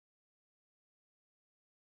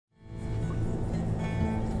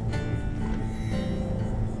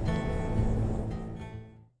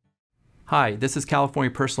Hi, this is California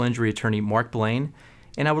personal injury attorney Mark Blaine,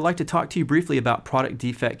 and I would like to talk to you briefly about product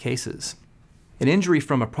defect cases. An injury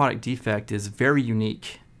from a product defect is very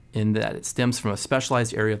unique in that it stems from a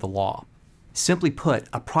specialized area of the law. Simply put,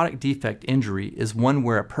 a product defect injury is one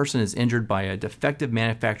where a person is injured by a defective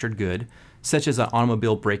manufactured good, such as an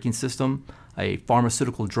automobile braking system, a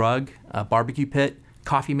pharmaceutical drug, a barbecue pit,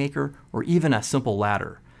 coffee maker, or even a simple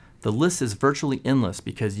ladder. The list is virtually endless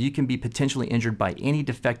because you can be potentially injured by any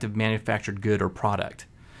defective manufactured good or product.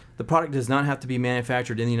 The product does not have to be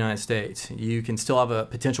manufactured in the United States. You can still have a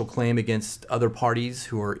potential claim against other parties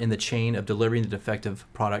who are in the chain of delivering the defective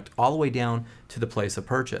product all the way down to the place of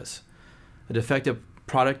purchase. A defective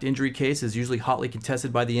product injury case is usually hotly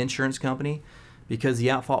contested by the insurance company because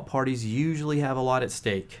the at-fault parties usually have a lot at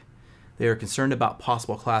stake. They are concerned about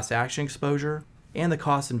possible class action exposure and the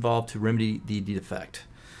costs involved to remedy the defect.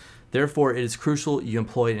 Therefore, it is crucial you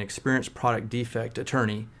employ an experienced product defect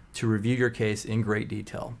attorney to review your case in great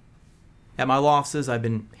detail. At my law offices, I've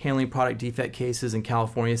been handling product defect cases in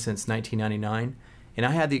California since 1999, and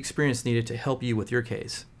I have the experience needed to help you with your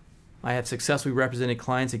case. I have successfully represented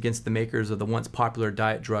clients against the makers of the once popular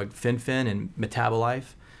diet drug Fen-Phen and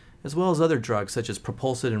Metabolife, as well as other drugs such as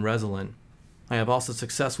Propulsid and Resolin. I have also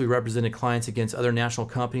successfully represented clients against other national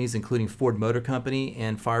companies including Ford Motor Company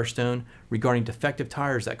and Firestone regarding defective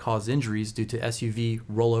tires that cause injuries due to SUV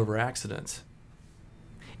rollover accidents.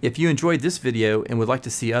 If you enjoyed this video and would like to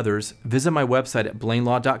see others, visit my website at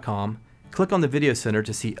blainelaw.com, click on the Video Center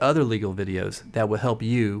to see other legal videos that will help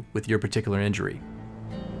you with your particular injury.